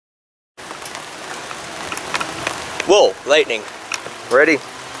Whoa, lightning. Ready?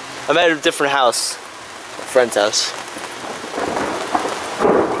 I'm at a different house. A friend's house.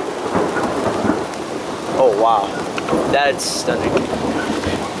 Oh wow. That's stunning.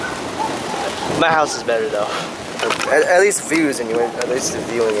 My house is better though. At least views anyway, at least the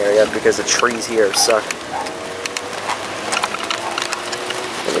viewing area, because the trees here suck.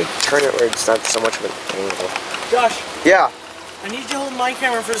 Let me turn it where it's not so much of an angle. Josh. Yeah. I need you to hold my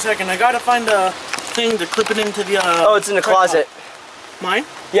camera for a second. I gotta find a thing to clip it into the oh, it's in the tripod. closet. Mine?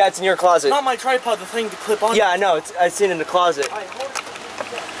 Yeah, it's in your closet. Not my tripod, the thing to clip on. Yeah, I know. I see it in the closet. All right, hold it.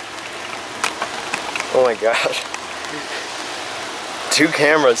 Oh my god. 2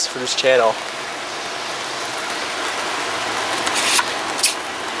 cameras for this channel.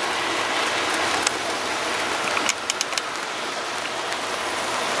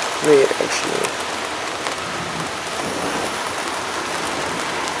 Wait, actually.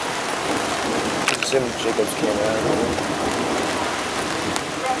 Zoom Jacob's camera out.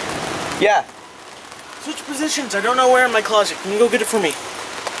 Yeah. Switch positions. I don't know where in my closet. Can you go get it for me?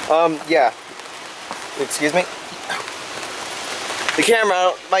 Yeah. Excuse me? The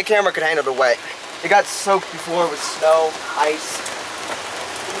camera, my camera could handle the wet. It got soaked before with snow, ice.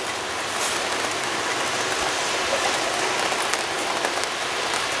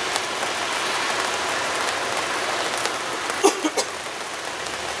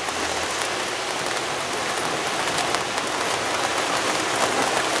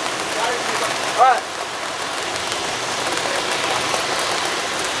 Alright.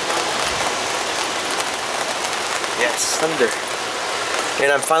 Yes, thunder.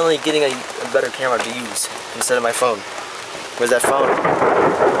 And I'm finally getting a better camera to use instead of my phone. Where's that phone?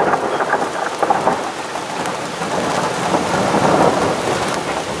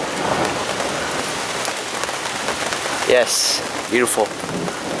 Yes, beautiful.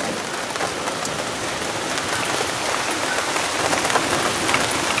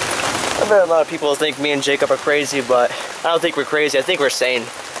 I bet a lot of people think me and Jacob are crazy, but I don't think we're crazy. I think we're sane.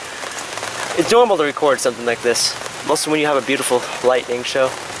 It's normal to record something like this. Mostly when you have a beautiful lightning show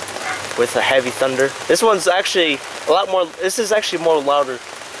with a heavy thunder. This one's actually a lot more, this is actually more louder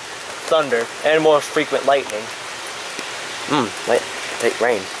thunder and more frequent lightning. Light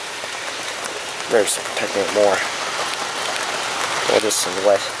rain. There's picking it more. Or just some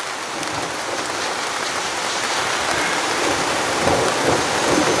wet.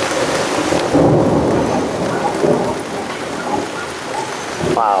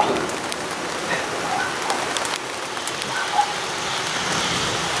 Wow.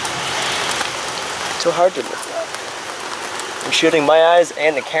 So hard to look at. I'm shooting my eyes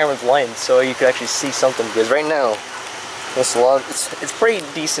and the camera's lens so you could actually see something, because right now it's pretty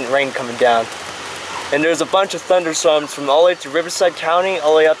decent rain coming down. And there's a bunch of thunderstorms from all the way to Riverside County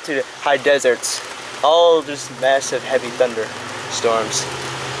all the way up to the high deserts. All just massive heavy thunderstorms.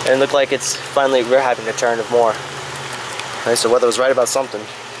 And it looked like it's finally, we're having a turn of more. Okay, so weather was right about something.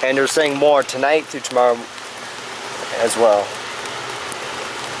 And they're saying more tonight through tomorrow as well.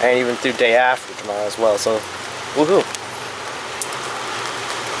 And even through day after tomorrow as well, so woohoo.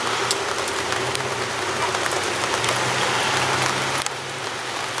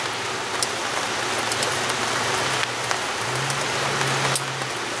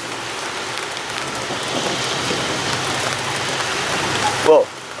 Whoa,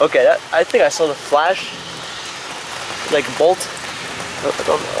 okay, I think I saw the flash, like a bolt. I don't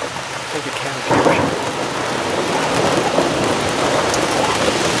know, I think the camera captured.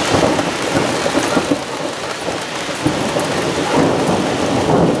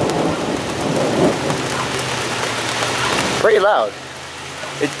 Pretty loud.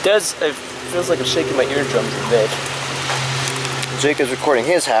 It feels like it's shaking my eardrums a bit. Jake is recording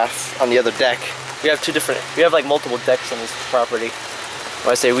his half on the other deck. We have like multiple decks on this property.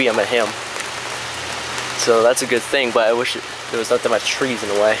 When I say we, I meant him. So that's a good thing, but I wish there was not that much trees in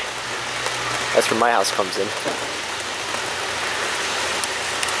the way. That's where my house comes in.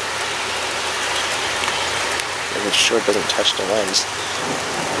 And it sure doesn't touch the lens.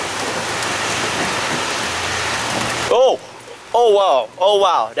 Oh! Oh wow! Oh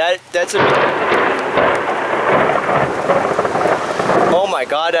wow! That's a. Oh my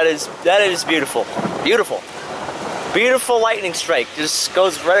God! That is beautiful. Beautiful. Beautiful lightning strike. Just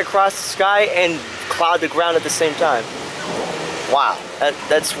goes right across the sky and cloud the ground at the same time. Wow!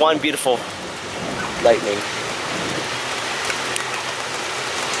 That's one beautiful lightning.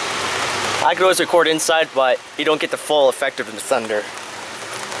 I could always record inside, but you don't get the full effect of the thunder.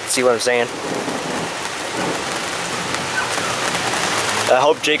 See what I'm saying? I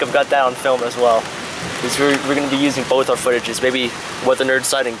hope Jacob got that on film as well. Because we're going to be using both our footages, maybe Weather Nerd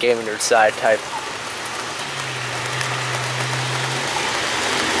side and Gaming Nerd side type.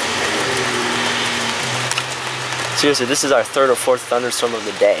 Seriously, this is our third or fourth thunderstorm of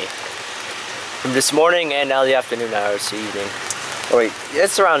the day. From this morning and now the afternoon hours to evening. Oh wait,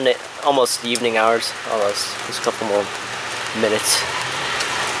 it's around almost the evening hours. Almost. Just a couple more minutes.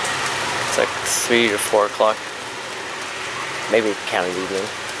 It's like 3 or 4 o'clock. Maybe counting evening.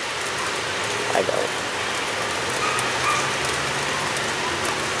 I don't.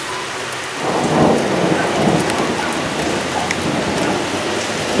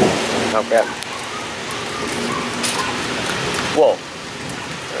 Oh crap. Whoa.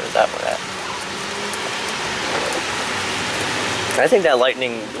 Where's that one at? I think that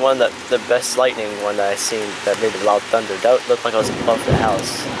lightning, the best lightning one that I seen that made a loud thunder, that looked like I was above the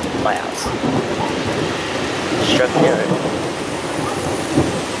house. My house. Struck near it.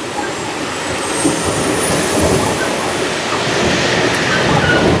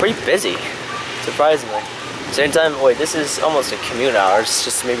 Pretty busy, surprisingly. Same time, wait, this is almost a commute hour. It's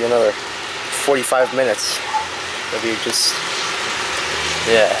just maybe another 45 minutes. Maybe just,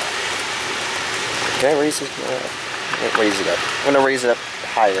 yeah. Can I raise it? Raise it up. I'm gonna raise it up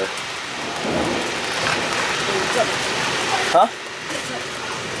higher. Huh?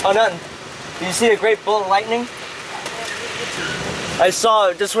 Oh, nothing. Did you see a great bolt of lightning? I saw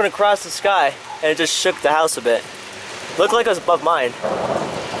it just went across the sky and it just shook the house a bit. Looked like it was above mine.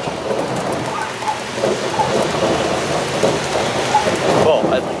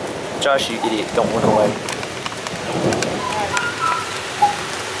 Whoa, Josh, you idiot, don't look away.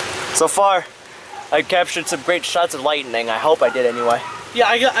 So far, I captured some great shots of lightning. I hope I did anyway. Yeah,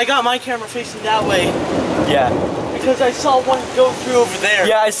 I got my camera facing that way. Yeah. Because I saw one go through over there.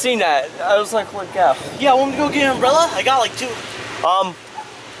 Yeah, I seen that. I was like, look out. Yeah, want me to go get an umbrella? I got like 2.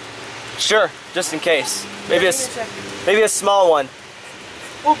 Sure, just in case. Maybe maybe a small one.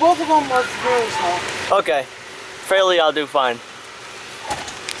 Well, both of them are fairly small. Okay. Fairly, I'll do fine.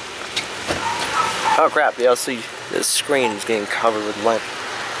 Oh crap, the LCD, the screen is getting covered with light.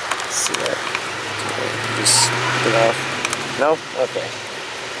 Let's see that. Just put it off. No? Okay.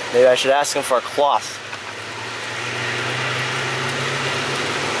 Maybe I should ask him for a cloth.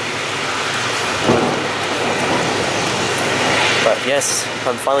 But yes,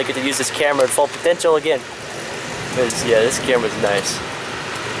 I'm finally get to use this camera at full potential again. Because yeah, this camera's nice.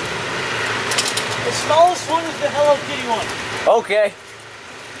 The smallest one is the Hello Kitty one. Okay.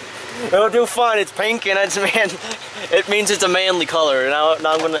 It'll do fine. It's pink and it's it means it's a manly color. Now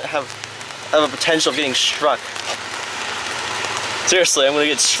I'm gonna have a potential of getting struck. Seriously, I'm gonna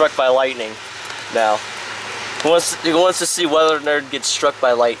get struck by lightning now. Who wants to see whether Nerd gets struck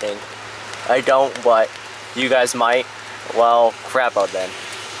by lightning? I don't, but you guys might. Well, crap out then.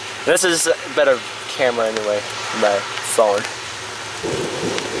 This is a better camera anyway, my phone.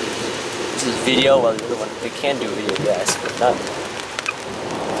 This is video, well the other one, we can do video, yes, but not.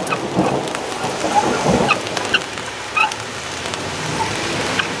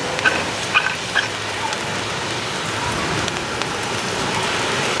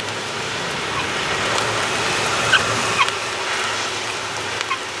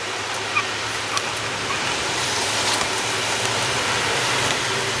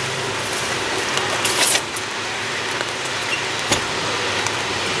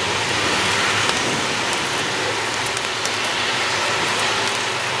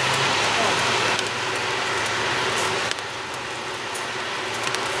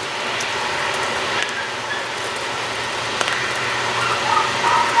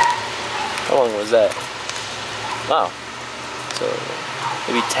 How long was that? Wow. So,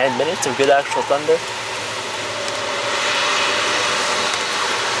 maybe 10 minutes of good actual thunder?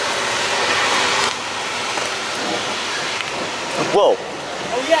 Whoa.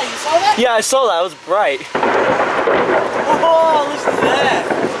 Oh yeah, you saw that? Yeah, I saw that. It was bright. Oh, listen to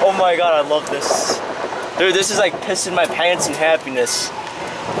that. Oh my god, I love this. Dude, this is like pissing my pants in happiness.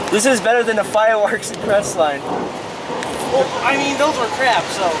 This is better than the fireworks in Crestline. Well, I mean, those were crap,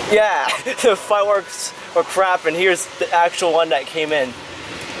 so. Yeah, the fireworks were crap, and here's the actual one that came in.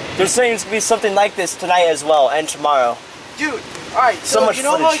 There's going to be something like this tonight as well, and tomorrow. Dude, alright, so much you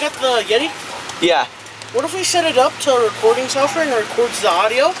know footage. how I got the Yeti? Yeah. What if we set it up to a recording software and records the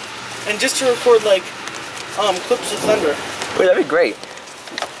audio, and just to record, like, clips of thunder? Wait, that'd be great.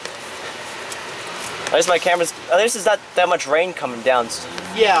 At least my camera's, at least there's not that much rain coming down.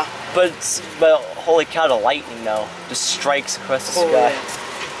 Yeah. But holy cow, the lightning though just strikes across the sky. Yeah.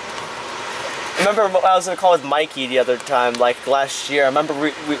 Remember I was on a call with Mikey the other time, like last year. I remember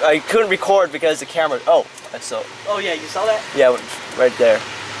I couldn't record because the camera. Oh, I saw. Oh yeah, you saw that? Yeah, right there.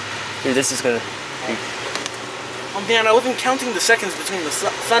 Dude, this is gonna be. Oh man, I wasn't counting the seconds between the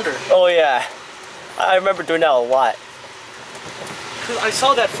thunder. Oh yeah, I remember doing that a lot. Cause I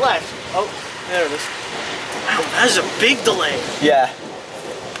saw that flash. Oh, there it is. Wow, that is a big delay. Yeah.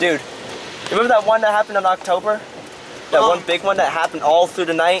 Dude, remember that one that happened in October? That one big one that happened all through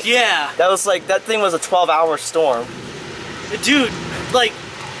the night? Yeah. That was like, that thing was a 12-hour storm. Dude, like,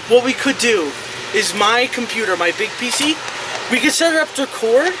 what we could do is my computer, my big PC, we could set it up to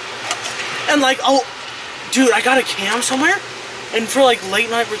record, and like, oh, dude, I got a cam somewhere, and for like late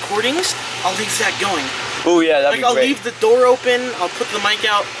night recordings, I'll leave that going. Oh yeah, that'd like, be I'll great. leave the door open, I'll put the mic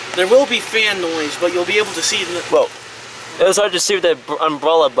out. There will be fan noise, but you'll be able to see it in the... Whoa. It was hard to see with the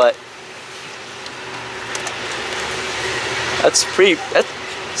umbrella, but... That's pretty... That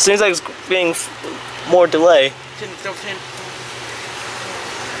seems like it's being more delay.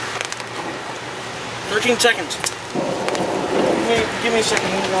 13 seconds. Give me a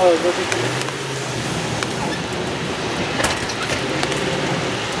second.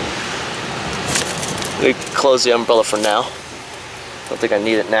 We close the umbrella for now. Don't think I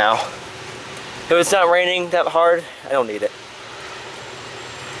need it now. If it's not raining that hard, I don't need it.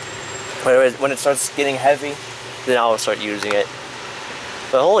 But when it starts getting heavy, then I'll start using it.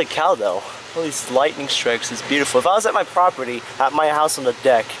 But holy cow though, all these lightning strikes is beautiful. If I was at my property, at my house on the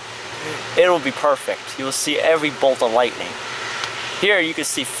deck, it will be perfect. You will see every bolt of lightning. Here you can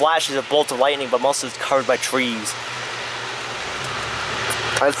see flashes of bolts of lightning, but most of it's covered by trees.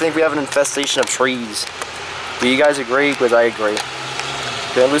 I think we have an infestation of trees. Do you guys agree? Because I agree.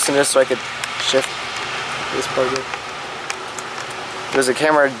 Can I loosen this so I could shift this part here? Because the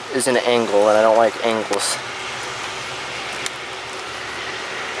camera is in an angle and I don't like angles.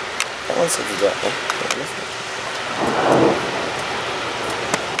 That one's like that one.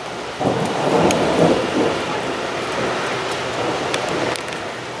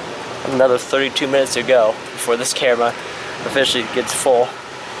 Another 32 minutes to go before this camera officially gets full.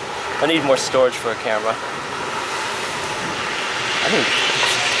 I need more storage for a camera.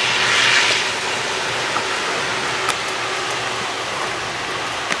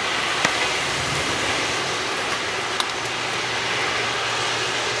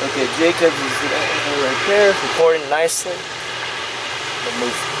 Okay, Jacobs is right there, recording nicely.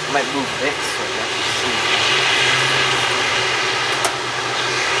 Might move this so I can actually see.